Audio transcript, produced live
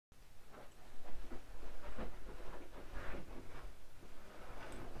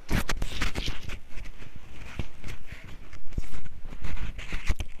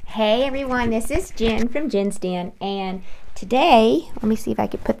Hey everyone, this is Jen from Jen's Den, and today, let me see if I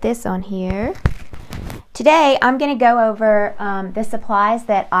could put this on here. Today I'm going to go over the supplies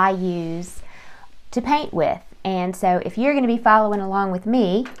that I use to paint with. And so if you're going to be following along with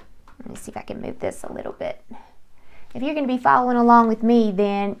me, let me see if I can move this a little bit. If you're going to be following along with me,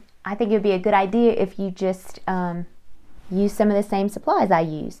 then I think it would be a good idea if you just use some of the same supplies I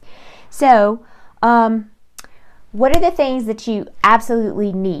use. So, what are the things that you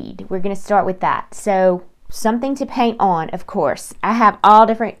absolutely need? We're going to start with that. So, something to paint on, of course. I have all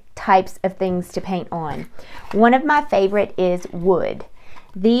different types of things to paint on. One of my favorite is wood.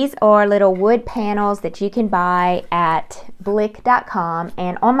 These are little wood panels that you can buy at blick.com,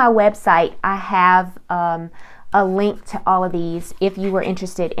 and on my website I have a link to all of these if you were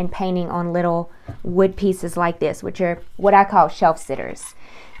interested in painting on little wood pieces like this, which are what I call shelf sitters.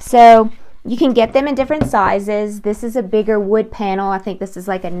 So you can get them in different sizes. This is a bigger wood panel. I think this is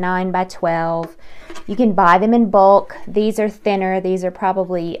like a 9 by 12. You can buy them in bulk. These are thinner. These are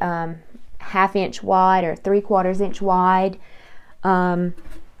probably 1/2 inch wide or 3/4 inch wide.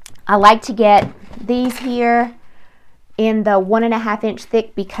 I like to get these here in the 1.5 inch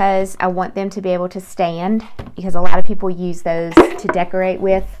thick because I want them to be able to stand, because a lot of people use those to decorate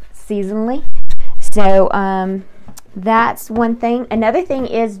with seasonally. So that's one thing. Another thing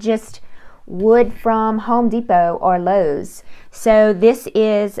is just wood from Home Depot or Lowe's. So this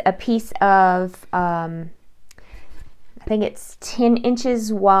is a piece of I think it's 10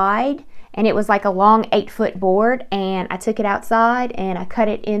 inches wide, and it was like a long 8-foot board, and I took it outside and I cut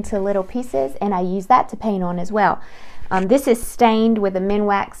it into little pieces, and I use that to paint on as well. This is stained with a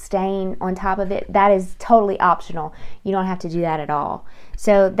Minwax stain on top of it. That is totally optional. You don't have to do that at all.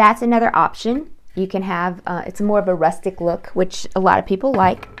 So that's another option. You can have, it's more of a rustic look, which a lot of people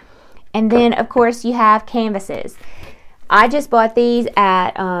like. And then, of course, you have canvases. I just bought these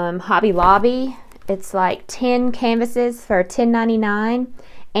at Hobby Lobby. It's like 10 canvases for $10.99.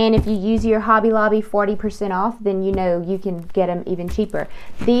 And if you use your Hobby Lobby 40% off, then you know you can get them even cheaper.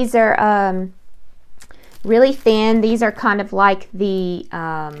 These are really thin. These are kind of like the,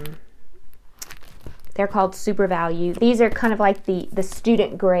 they're called Super Value. These are kind of like the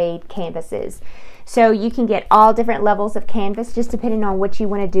student grade canvases. So you can get all different levels of canvas just depending on what you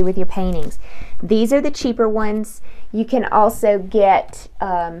want to do with your paintings. These are the cheaper ones. You can also get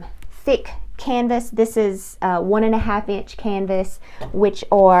thick canvas. This is 1.5 inch canvas, which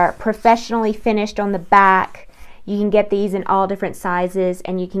are professionally finished on the back. You can get these in all different sizes,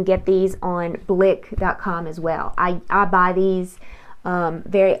 and you can get these on blick.com as well. I buy these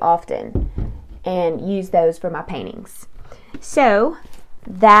very often and use those for my paintings. So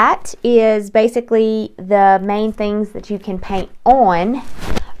that is basically the main things that you can paint on.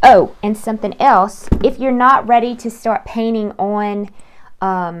 Oh, and something else, if you're not ready to start painting on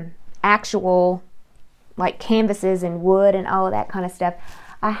actual like canvases and wood and all of that kind of stuff,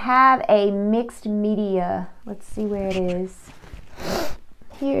 I have a mixed media. Let's see where it is.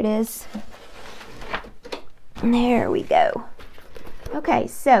 Here it is. There we go. Okay,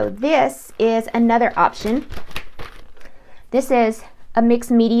 so this is another option. This is a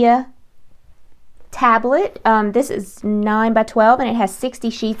mixed media tablet. This is 9 by 12 and it has 60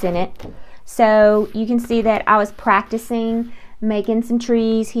 sheets in it. So you can see that I was practicing making some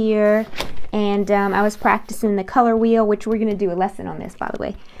trees here, and I was practicing the color wheel, which we're going to do a lesson on this, by the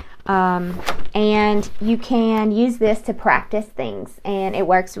way. And you can use this to practice things, and it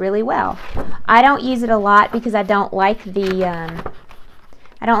works really well. I don't use it a lot because I don't like the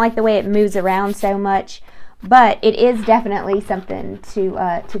way it moves around so much. But it is definitely something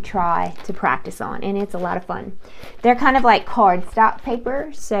to try to practice on, and it's a lot of fun. They're kind of like cardstock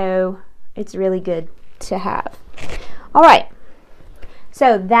paper, so it's really good to have. All right,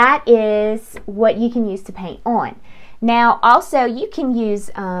 so that is what you can use to paint on. Now, also you can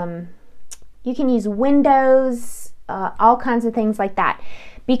use windows, all kinds of things like that.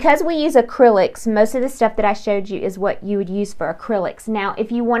 Because we use acrylics, most of the stuff that I showed you is what you would use for acrylics. Now,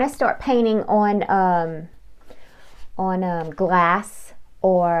 if you want to start painting on glass,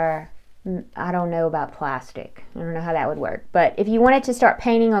 or I don't know about plastic. I don't know how that would work. But if you wanted to start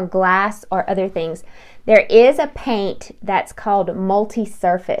painting on glass or other things, there is a paint that's called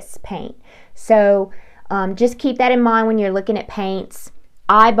multi-surface paint. So just keep that in mind when you're looking at paints.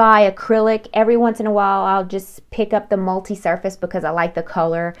 I buy acrylic. Every once in a while I'll just pick up the multi-surface because I like the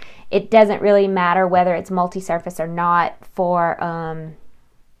color. It doesn't really matter whether it's multi-surface or not for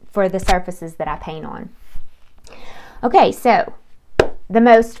the surfaces that I paint on. Okay, so the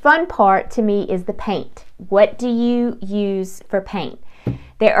most fun part to me is the paint. What do you use for paint?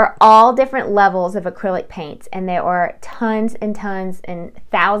 There are all different levels of acrylic paints, and there are tons and tons and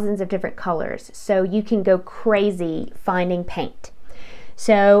thousands of different colors, so you can go crazy finding paint.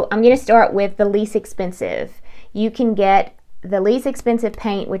 So I'm going to start with the least expensive. You can get the least expensive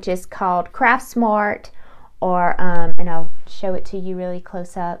paint, which is called Craft Smart, or and I'll show it to you really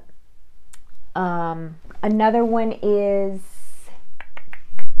close up. Another one is,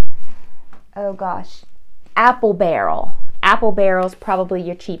 oh gosh, Apple Barrel. Apple Barrel is probably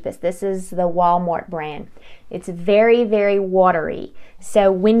your cheapest. This is the Walmart brand. It's very, very watery.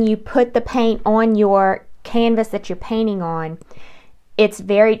 So when you put the paint on your canvas that you're painting on, it's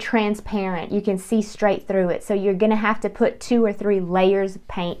very transparent. You can see straight through it. So you're going to have to put 2 or 3 layers of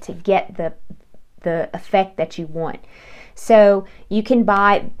paint to get the effect that you want. So you can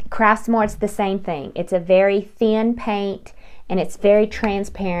buy, Craft Smart's the same thing. It's a very thin paint, and it's very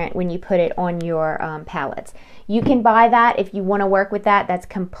transparent when you put it on your palettes. You can buy that if you want to work with that. That's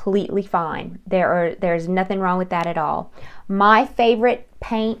completely fine. There's nothing wrong with that at all. My favorite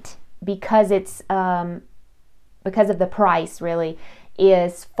paint, because it's because of the price really,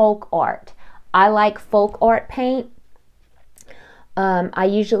 is Folk Art. I like Folk Art paint. I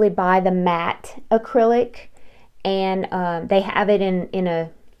usually buy the matte acrylic, and they have it in a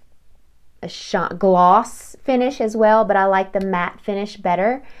gloss finish as well, but I like the matte finish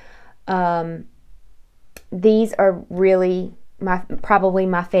better. These are really probably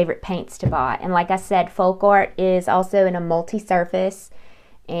my favorite paints to buy. And like I said, Folk Art is also in a multi-surface,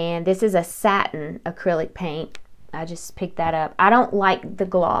 and this is a satin acrylic paint. I just picked that up. I don't like the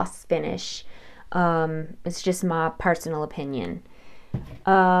gloss finish. It's just my personal opinion.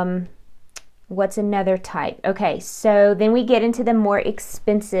 What's another type? Okay, so then we get into the more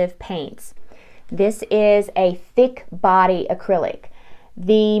expensive paints. This is a thick body acrylic.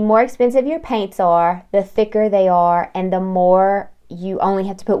 The more expensive your paints are, the thicker they are, and the more you only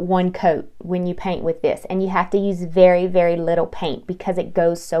have to put 1 coat when you paint with this. And you have to use very, very little paint because it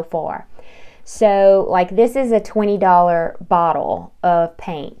goes so far. So like this is a $20 bottle of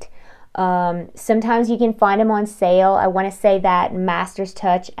paint. Sometimes you can find them on sale. I want to say that Master's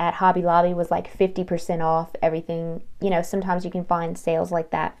Touch at Hobby Lobby was like 50% off everything. You know, sometimes you can find sales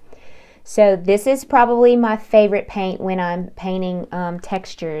like that. So this is probably my favorite paint when I'm painting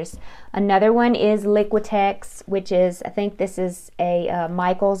textures. Another one is Liquitex, which is, I think this is a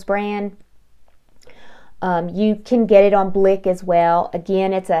Michaels brand. You can get it on Blick as well.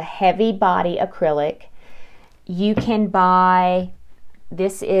 Again, it's a heavy body acrylic. You can buy,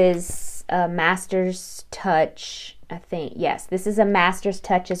 this is a Master's Touch, I think. Yes, this is a Master's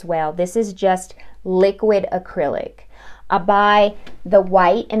Touch as well. This is just liquid acrylic. I buy the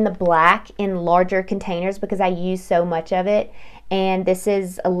white and the black in larger containers because I use so much of it. And this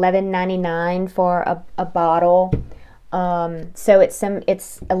is $11.99 for a bottle. So it's a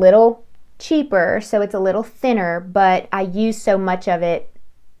little cheaper, so it's a little thinner, but I use so much of it,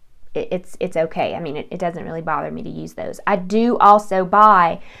 it's okay. I mean, it doesn't really bother me to use those. I do also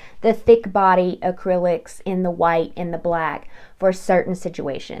buy the thick body acrylics in the white and the black for certain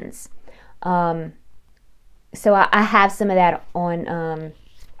situations. So I have some of that on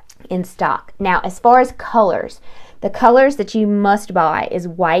in stock. Now, as far as colors, the colors that you must buy is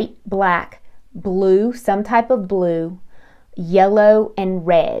white, black, blue, some type of blue, yellow, and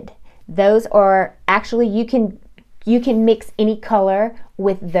red. Those are actually, you can mix any color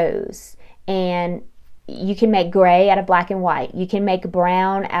with those, and you can make gray out of black and white. You can make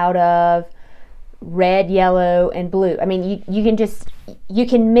brown out of red, yellow, and blue. I mean, you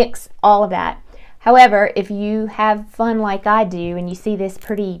can mix all of that. However, if you have fun like I do and you see this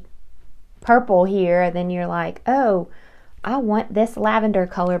pretty purple here, then you're like, oh, I want this lavender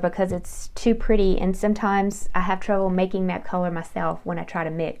color because it's too pretty, and sometimes I have trouble making that color myself when I try to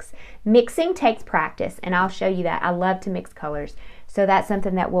mix. Mixing takes practice, and I'll show you that. I love to mix colors, so that's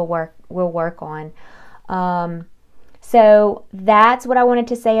something that we'll work on. So that's what I wanted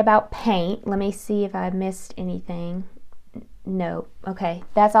to say about paint. Let me see if I missed anything. No. Okay,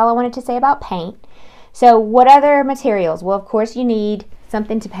 that's all I wanted to say about paint. So what other materials? Well, of course you need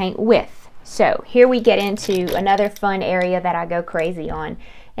something to paint with. So here we get into another fun area that I go crazy on,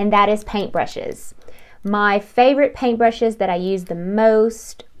 and that is paintbrushes. My favorite paintbrushes that I use the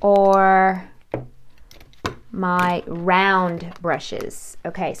most are my round brushes.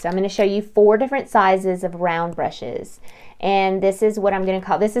 Okay, so I'm going to show you 4 different sizes of round brushes. And this is what I'm going to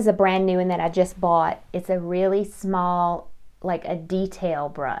call, this is a brand new one that I just bought. It's a really small, like a detail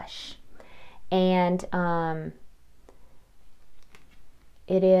brush. And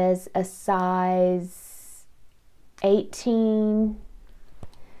it is a size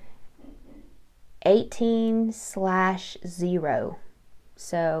 18/0.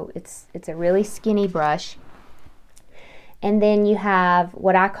 So it's a really skinny brush. And then you have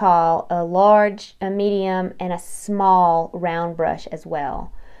what I call a large, a medium, and a small round brush as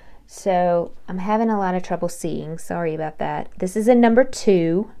well. So I'm having a lot of trouble seeing. Sorry about that. This is a number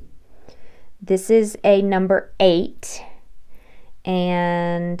 2. This is a number 8.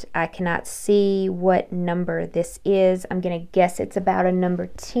 And I cannot see what number this is. I'm going to guess it's about a number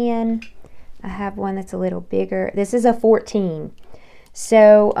 10. I have one that's a little bigger. This is a 14.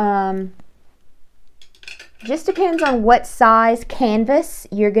 So just depends on what size canvas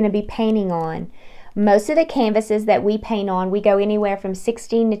you're going to be painting on. Most of the canvases that we paint on, we go anywhere from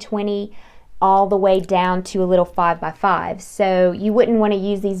 16 to 20 all the way down to a little 5x5. So you wouldn't want to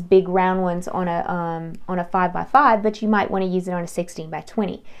use these big round ones on a 5x5, but you might want to use it on a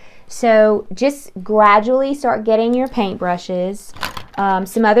 16x20. So just gradually start getting your paintbrushes.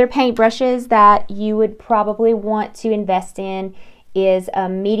 Some other paintbrushes that you would probably want to invest in is a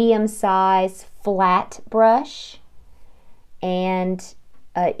medium size flat brush and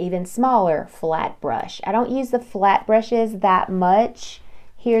even smaller flat brush. I don't use the flat brushes that much.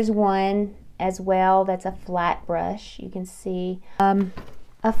 Here's one as well that's a flat brush. You can see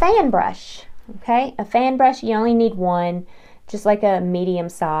a fan brush. Okay, a fan brush, you only need one, just like a medium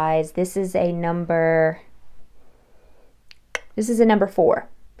size. This is a number 4.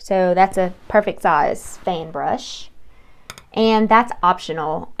 So that's a perfect size fan brush. And that's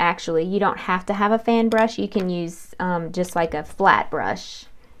optional, actually. You don't have to have a fan brush. You can use just like a flat brush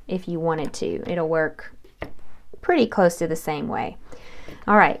if you wanted to. It'll work pretty close to the same way.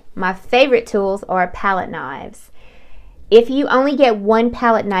 All right, my favorite tools are palette knives. If you only get one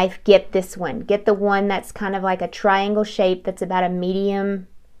palette knife, get this one. Get the one that's kind of like a triangle shape that's about a medium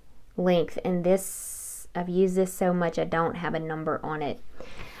length. And this, I've used this so much I don't have a number on it.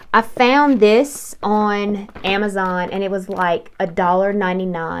 I found this on Amazon and it was like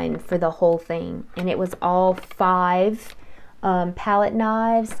 $1.99 for the whole thing. And it was all 5 palette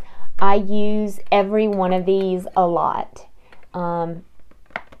knives. I use every one of these a lot.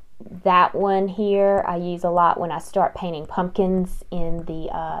 That one here I use a lot when I start painting pumpkins in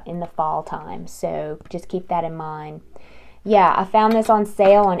the fall time. So just keep that in mind. Yeah, I found this on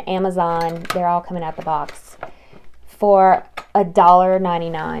sale on Amazon. They're all coming out the box for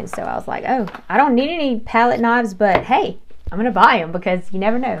 $1.99. So I was like, oh, I don't need any palette knives, but hey, I'm gonna buy them because you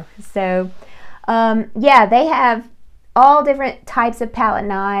never know. So yeah, they have all different types of palette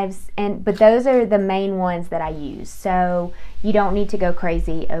knives, but those are the main ones that I use. So you don't need to go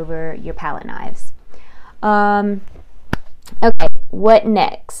crazy over your palette knives. Okay, what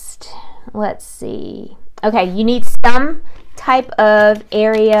next? Let's see. Okay, you need some type of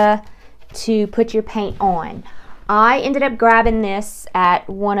area to put your paint on. I ended up grabbing this at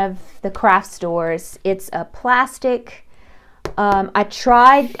one of the craft stores. It's a plastic. I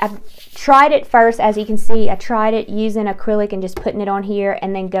tried it first, as you can see. I tried it using acrylic and just putting it on here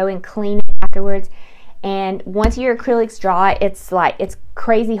and then go and clean it afterwards. And once your acrylics dry, it's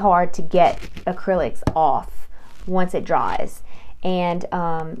crazy hard to get acrylics off once it dries. And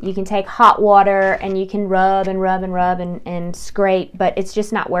you can take hot water and you can rub and rub and rub and scrape, but it's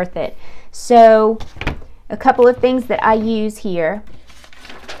just not worth it. So a couple of things that I use here.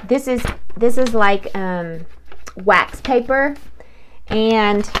 This is like wax paper,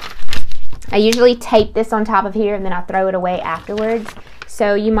 and I usually tape this on top of here and then I throw it away afterwards.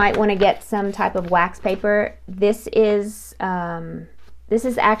 So you might want to get some type of wax paper. This is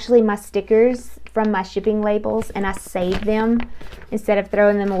actually my stickers from my shipping labels, and I save them instead of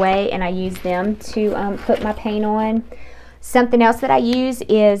throwing them away, and I use them to put my paint on. Something else that I use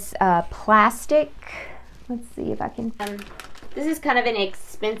is plastic. Let's see if I can. This is kind of an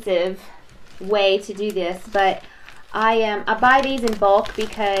expensive way to do this, but I buy these in bulk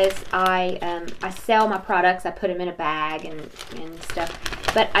because I sell my products. I put them in a bag and stuff.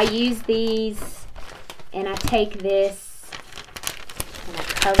 But I use these, and I take this and I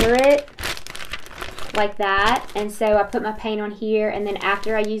cover it like that. And so I put my paint on here, and then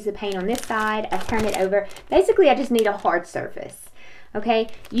after I use the paint on this side, I turn it over. Basically, I just need a hard surface. Okay,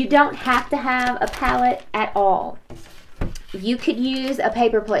 you don't have to have a palette at all. You could use a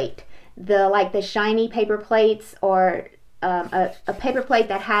paper plate, like the shiny paper plates, or a paper plate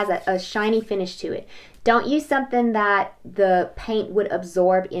that has a shiny finish to it. Don't use something that the paint would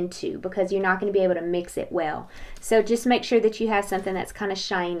absorb into, because you're not going to be able to mix it well. So just make sure that you have something that's kind of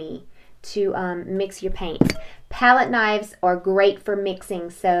shiny to mix your paint. Palette knives are great for mixing,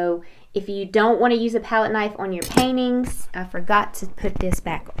 so if you don't want to use a palette knife on your paintings, I forgot to put this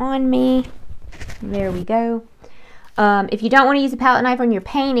back on me. There we go. If you don't want to use a palette knife on your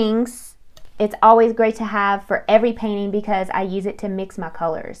paintings, it's always great to have for every painting because I use it to mix my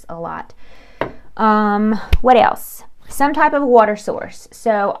colors a lot. What else? Some type of water source.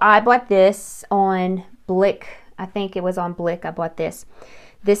 So I bought this on Blick. I think it was on Blick I bought this.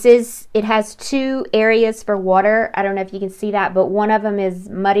 It has 2 areas for water. I don't know if you can see that, but one of them is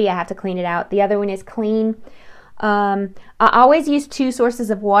muddy. I have to clean it out. The other one is clean. I always use 2 sources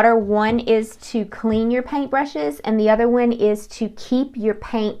of water. One is to clean your paintbrushes, and the other one is to keep your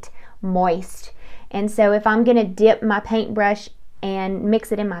paint moist. And so if I'm going to dip my paintbrush and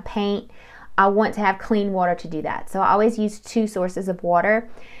mix it in my paint, I want to have clean water to do that. So I always use 2 sources of water.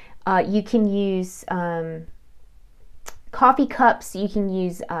 You can use coffee cups, you can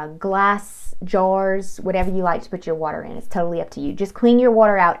use glass jars, whatever you like to put your water in. It's totally up to you. Just clean your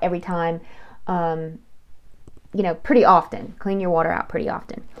water out every time, you know, pretty often. Clean your water out pretty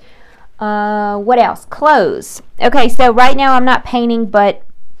often. What else? Clothes. Okay, so right now I'm not painting, but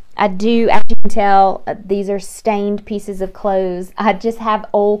I do, as you can tell, these are stained pieces of clothes. I just have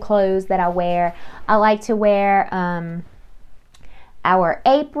old clothes that I wear. I like to wear our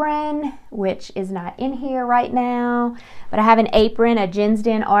apron, which is not in here right now, but I have an apron, a Jen's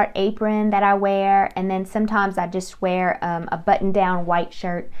Den art apron that I wear, and then sometimes I just wear a button-down white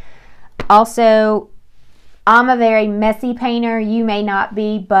shirt. Also, I'm a very messy painter. You may not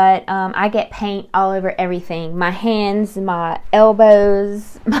be, but I get paint all over everything. My hands, my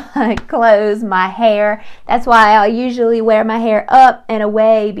elbows, my clothes, my hair. That's why I usually wear my hair up and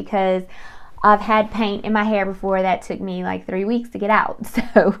away, because I've had paint in my hair before that took me like 3 weeks to get out.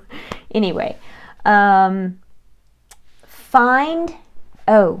 So anyway,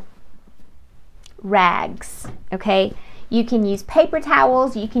 rags, okay? You can use paper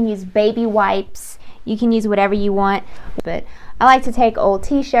towels, you can use baby wipes, you can use whatever you want, but I like to take old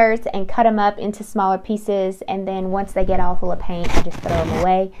t-shirts and cut them up into smaller pieces, and then once they get all full of paint, I just throw them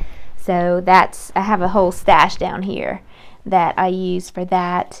away. So I have a whole stash down here that I use for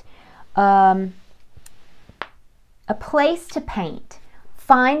that. A place to paint.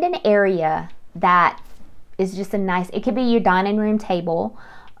 Find an area that is just it could be your dining room table.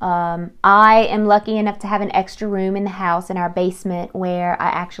 I am lucky enough to have an extra room in the house in our basement where I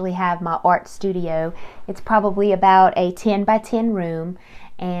actually have my art studio. It's probably about a 10 by 10 room,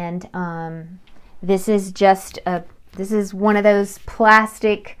 and this is one of those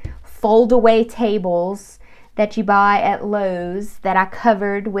plastic fold-away tables that you buy at Lowe's that I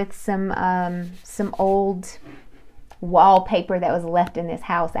covered with some old wallpaper that was left in this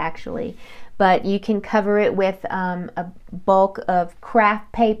house, actually. But you can cover it with a bulk of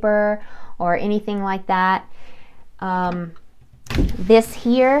craft paper or anything like that. This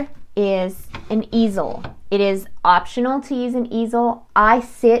here is an easel. It is optional to use an easel. I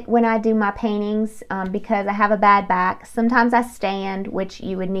sit when I do my paintings because I have a bad back. Sometimes I stand, which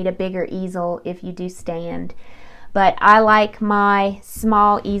you would need a bigger easel if you do stand. But I like my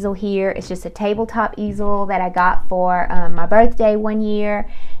small easel here. It's just a tabletop easel that I got for my birthday one year,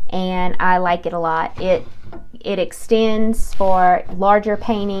 and I like it a lot. It extends for larger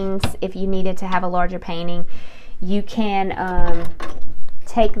paintings. If you needed to have a larger painting, you can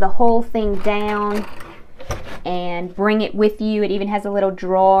take the whole thing down and bring it with you. It even has a little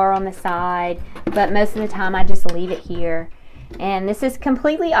drawer on the side, but most of the time I just leave it here. And this is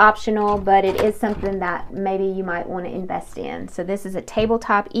completely optional, but it is something that maybe you might want to invest in. So this is a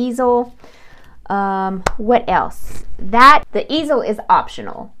tabletop easel. What else? The easel is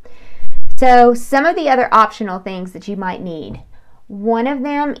optional. So some of the other optional things that you might need. One of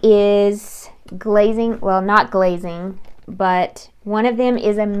them is glazing. Well, not glazing, but one of them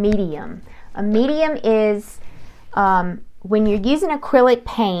is a medium. A medium is when you're using acrylic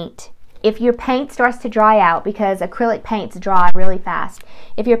paint. If your paint starts to dry out, because acrylic paints dry really fast,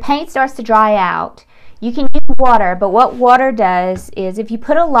 if your paint starts to dry out, you can use water, but what water does is if you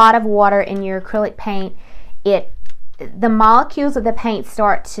put a lot of water in your acrylic paint, the molecules of the paint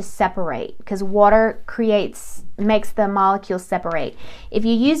start to separate, because water makes the molecules separate. If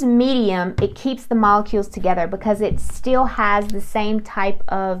you use medium, it keeps the molecules together because it still has the same type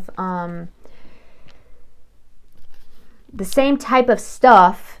of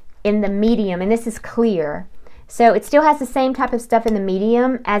stuff in the medium, and this is clear, so it still has the same type of stuff in the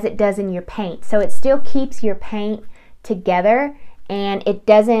medium as it does in your paint, so it still keeps your paint together and it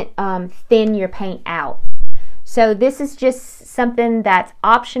doesn't thin your paint out. So this is just something that's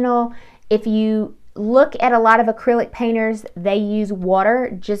optional. If you look at a lot of acrylic painters, they use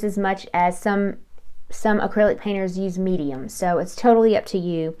water just as much as some acrylic painters use medium, so it's totally up to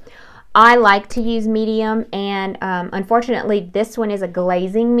you. I like to use medium, and unfortunately this one is a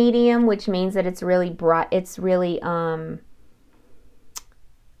glazing medium, which means that it's really bright. It's really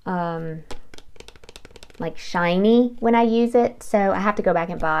like shiny when I use it, so I have to go back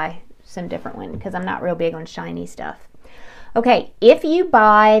and buy some different one because I'm not real big on shiny stuff. Okay, if you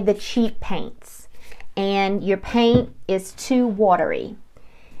buy the cheap paints and your paint is too watery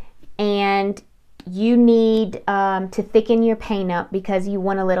and you need to thicken your paint up because you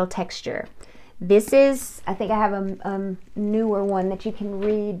want a little texture, this is, I think I have a newer one that you can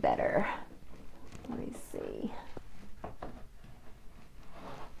read better. Let me see.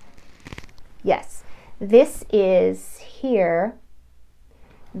 Yes, this is here.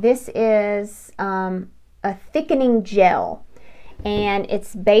 This is a thickening gel, and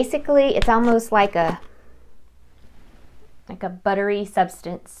it's basically, it's almost like a buttery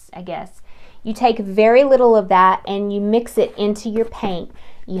substance, I guess. You take very little of that and you mix it into your paint.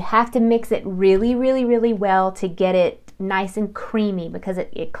 You have to mix it really, really, really well to get it nice and creamy because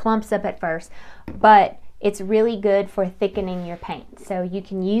it clumps up at first, but it's really good for thickening your paint. So you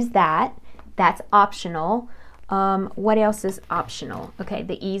can use that. That's optional. What else is optional? Okay,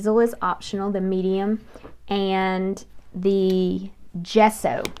 the easel is optional, the medium, and the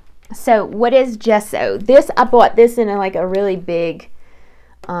gesso. So what is gesso? I bought this in a really big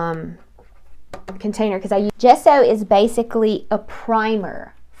container because gesso is basically a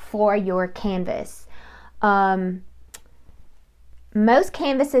primer for your canvas. Most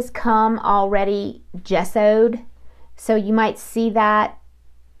canvases come already gessoed, so you might see that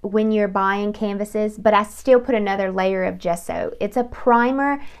when you're buying canvases, but I still put another layer of gesso. It's a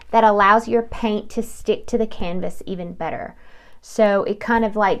primer that allows your paint to stick to the canvas even better. So it kind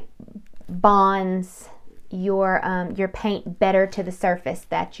of like bonds your paint better to the surface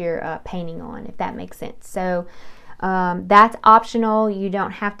that you're painting on, if that makes sense. So that's optional. You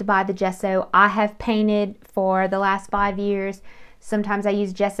don't have to buy the gesso. I have painted for the last 5 years. Sometimes I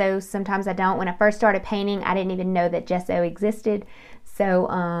use gesso, sometimes I don't. When I first started painting, I didn't even know that gesso existed. So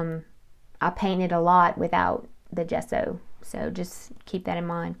I painted a lot without the gesso. So just keep that in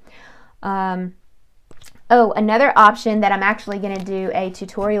mind. Oh, another option that I'm actually going to do a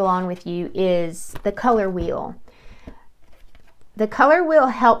tutorial on with you is the color wheel. The color wheel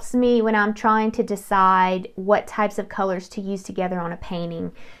helps me when I'm trying to decide what types of colors to use together on a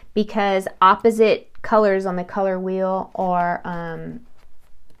painting, because opposite colors on the color wheel are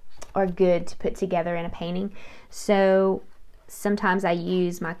good to put together in a painting. So sometimes I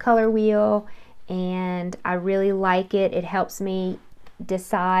use my color wheel and I really like it. It helps me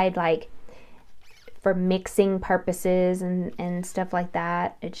decide, like, for mixing purposes and stuff like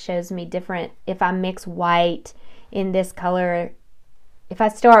that. It shows me different, if I mix white in this color, if I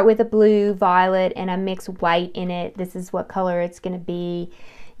start with a blue, violet, and I mix white in it, this is what color it's going to be.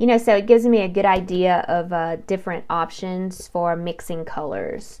 You know, so it gives me a good idea of different options for mixing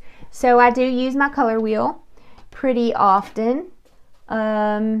colors. So I do use my color wheel pretty often.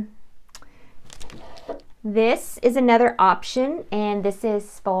 This is another option, and this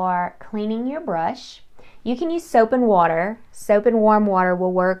is for cleaning your brush. You can use soap and water. Soap and warm water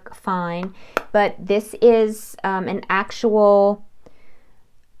will work fine, but this is an actual,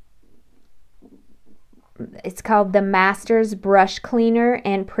 it's called the Masters Brush Cleaner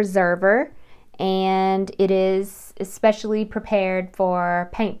and Preserver, and it is especially prepared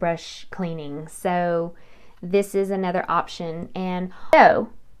for paintbrush cleaning. So this is another option. And so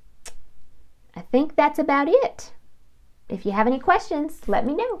I think that's about it. If you have any questions, let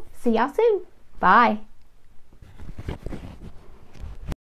me know. See y'all soon. Bye.